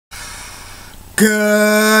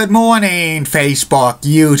Good morning, Facebook,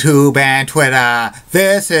 YouTube, and Twitter.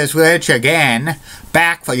 This is Rich again,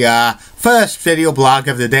 back for your first video blog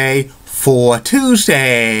of the day for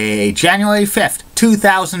Tuesday, January 5th,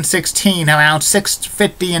 2016, around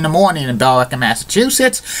 6:50 in the morning in Billerica,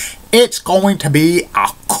 Massachusetts. It's going to be a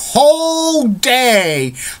cold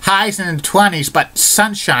day, highs in the 20s, but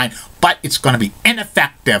sunshine, but it's going to be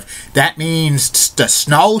ineffective. That means the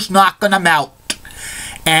snow's not going to melt.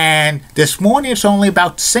 And this morning it's only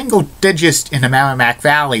about single digits in the Merrimack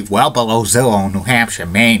Valley, well below zero in New Hampshire,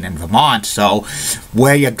 Maine, and Vermont. So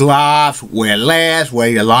wear your gloves, wear layers, wear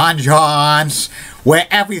your long johns, wear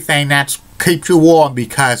everything that keeps you warm,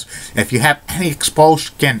 because if you have any exposed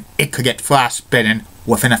skin, it could get frostbitten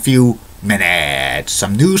within a few minutes.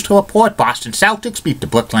 Some news to report. Boston Celtics beat the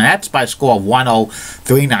Brooklyn Nets by a score of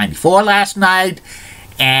 103-94 last night.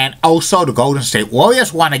 And also the Golden State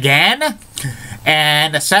Warriors won again.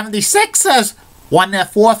 And the 76ers won their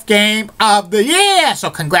fourth game of the year. So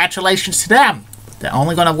congratulations to them. They're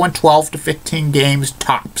only going to win 12 to 15 games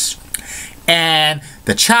tops. And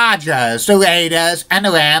the Chargers, the Raiders, and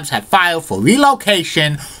the Rams have filed for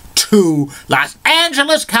relocation to Los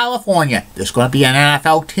Angeles, California. There's going to be an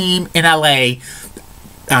NFL team in LA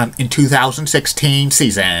in 2016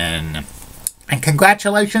 season. And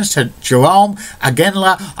congratulations to Jerome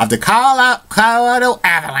Aginla of the Colorado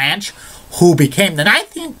Avalanche, who became the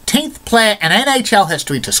 19th player in NHL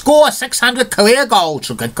history to score 600 career goals.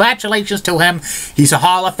 So congratulations to him. He's a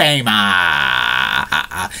Hall of Famer.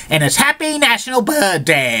 And it's Happy National Bird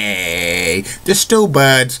Day. There's still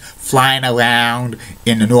birds flying around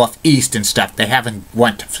in the Northeast and stuff. They haven't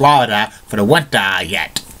went to Florida for the winter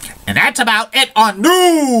yet. And that's about it on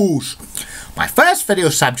news. My first video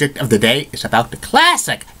subject of the day is about the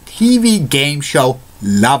classic TV game show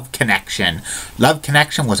Love Connection. Love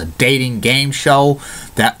Connection was a dating game show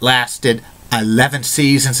that lasted 11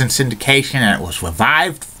 seasons in syndication, and it was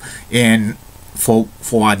revived for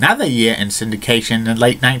another year in syndication in the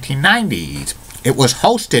late 1990s. It was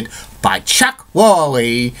hosted by Chuck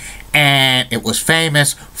Woolery, and it was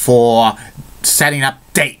famous for setting up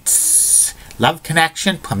dates. Love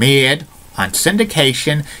Connection premiered on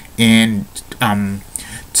syndication in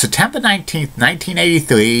September 19th,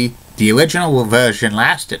 1983. The original version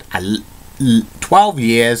lasted 12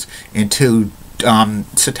 years into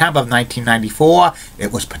September of 1994.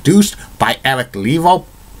 It was produced by Eric Lieber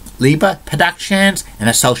Productions in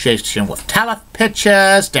association with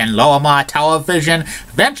Telepictures, then Lorimar Television.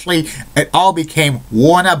 Eventually, it all became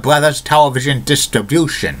Warner Brothers Television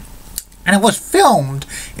Distribution. And it was filmed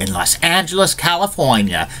in Los Angeles,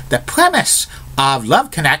 California. The premise of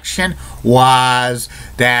Love Connection was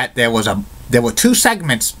that there were two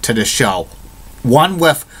segments to the show. One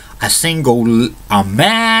with a single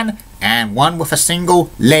man and one with a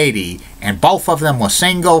single lady. And both of them were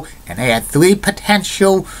single, and they had three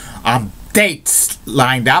potential dates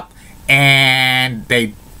lined up. And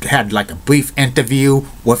they had like a brief interview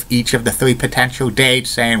with each of the three potential dates,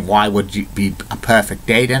 saying why would you be a perfect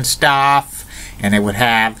date and stuff. And they would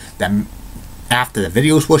have them, after the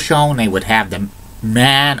videos were shown, they would have the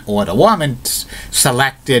man or the woman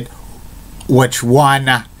selected which one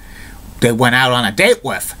they went out on a date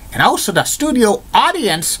with. And also the studio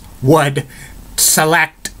audience would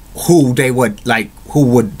select who they would like, who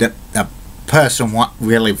would the person want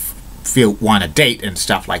to date and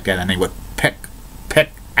stuff like that. And they would pick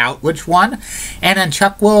out which one. And then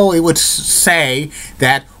Chuck Woolery would say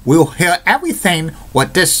that we'll hear everything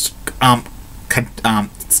what this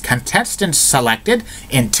contestants selected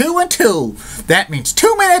in 2 and 2. That means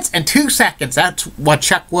 2 minutes and 2 seconds. That's what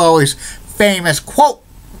Chuck Woolery's famous quote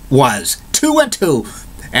was. 2 and 2.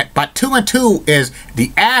 But 2 and 2 is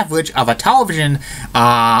the average of a television,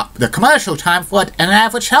 the commercial time for an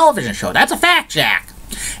average television show. That's a fact, Jack.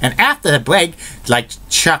 And after the break, like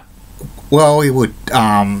Chuck Woolery would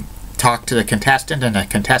talk to the contestant, and the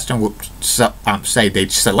contestant would say they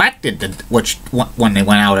selected which one they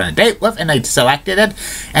went out on a date with, and they selected it,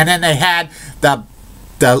 and then they had the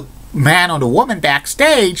man or the woman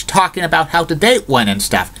backstage talking about how the date went and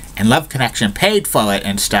stuff, and Love Connection paid for it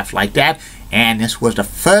and stuff like that. And this was the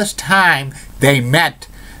first time they met.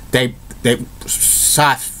 They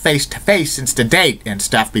saw face to face since the date and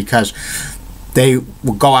stuff, because they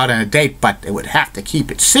would go out on a date, but they would have to keep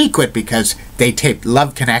it secret because they taped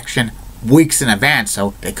Love Connection weeks in advance,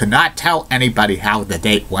 so they could not tell anybody how the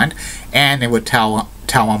date went. And they would tell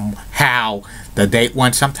them how the date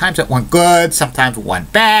went. Sometimes it went good, sometimes it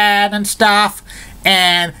went bad and stuff.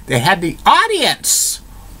 And they had the audience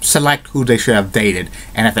select who they should have dated.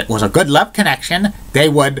 And if it was a good Love Connection, they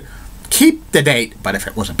would keep the date. But if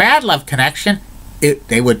it was a bad Love Connection,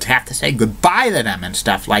 they would have to say goodbye to them and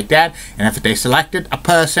stuff like that. And if they selected a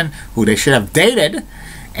person who they should have dated,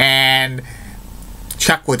 and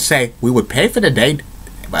Chuck would say, we would pay for the date,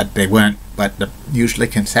 but they wouldn't. But usually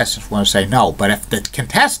contestants want to say no. But if the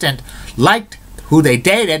contestant liked who they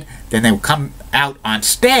dated, then they would come out on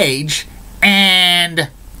stage and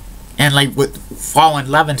like would fall in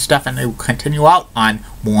love and stuff, and they would continue out on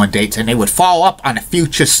more dates, and they would follow up on a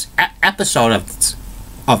future episode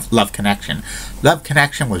of Love Connection. Love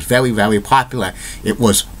Connection was very, very popular.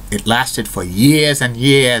 It lasted for years and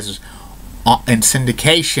years in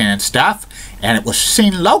syndication and stuff, and it was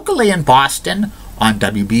seen locally in Boston on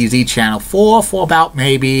WBZ Channel 4 for about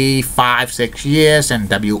maybe 5-6 years, and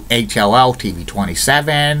WHLL TV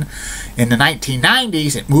 27. In the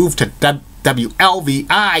 1990s, it moved to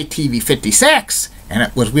WLVI TV 56, and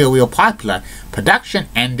it was real popular. Production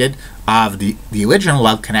ended of the original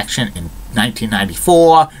Love Connection in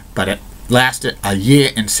 1994, but it lasted a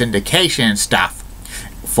year in syndication and stuff.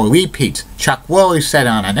 For repeats, Chuck Woolery said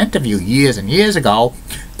on an interview years and years ago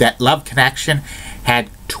that Love Connection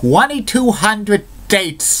had 2,200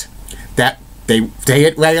 dates that they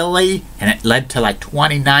dated regularly, and it led to like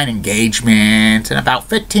 29 engagements and about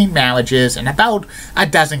 15 marriages and about a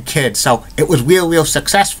dozen kids. So it was real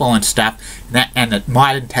successful and stuff. And the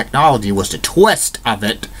modern technology was the twist of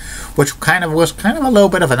it, which was kind of a little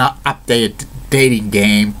bit of an updated dating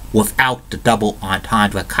game without the double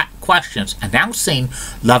entendre questions. Announcing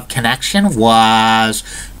Love Connection was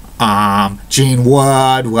Gene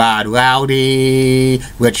Wood, Rod Rowdy,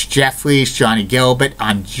 Rich Jeffries, Johnny Gilbert,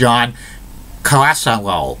 and John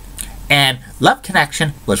Carasolo. And Love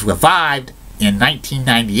Connection was revived in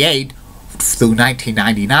 1998 through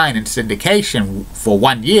 1999 in syndication for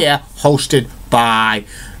 1 year, hosted by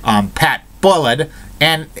Pat Bullard.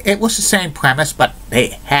 And it was the same premise, but they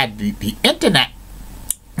had the internet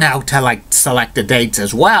now to like select the dates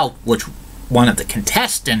as well, which one of the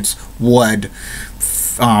contestants would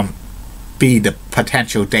be the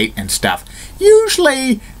potential date and stuff.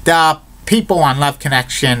 Usually the people on Love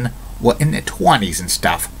Connection were in their 20s and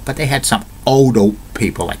stuff, but they had some older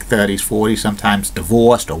people like 30s, 40s, sometimes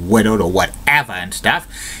divorced or widowed or whatever and stuff,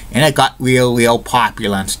 and it got real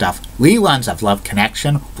popular and stuff. Reruns of Love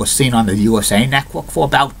Connection were seen on the USA Network for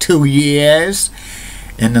about 2 years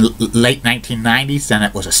in the late 1990s, and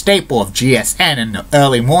it was a staple of GSN in the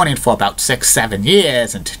early morning for about 6-7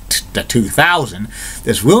 years into the 2000.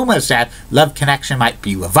 There's rumors that Love Connection might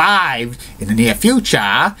be revived in the near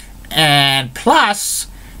future, and plus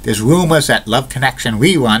there's rumors that Love Connection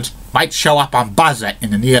reruns might show up on Buzzer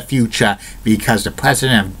in the near future, because the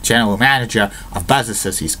president and general manager of Buzzer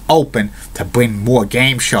says he's open to bring more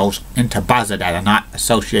game shows into Buzzer that are not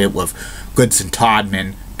associated with Goodson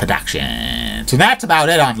Todman Productions. So that's about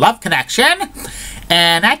it on Love Connection.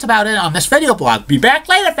 And that's about it on this video blog. Be back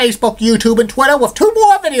later, Facebook, YouTube, and Twitter with 2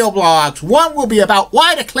 more video blogs. One will be about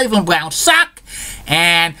why the Cleveland Browns suck.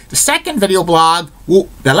 And the second video blog,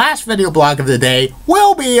 the last video blog of the day,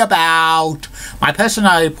 will be about my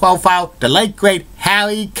personality profile, the late great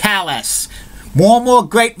Harry Callis. More and more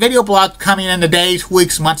great video blogs coming in the days,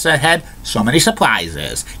 weeks, months ahead. So many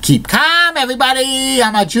surprises. Keep calm, everybody.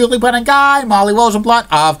 I'm a Julie Brennan guy, Molly Rosenblatt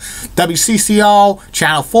of WCCO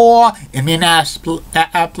Channel 4 in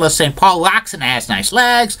Minneapolis, St. Paul. Roxanne has nice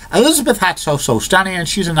legs. Elizabeth Hat's so stunning, and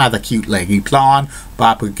she's another cute leggy blonde.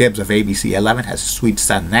 Barbara Gibbs of ABC 11 has a sweet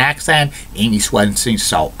southern accent. Amy Swensen's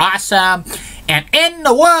so awesome. And in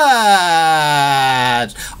the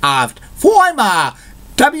words of former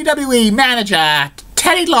WWE manager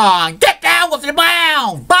Teddy Long, get down with the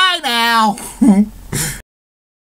Brown. Bye now.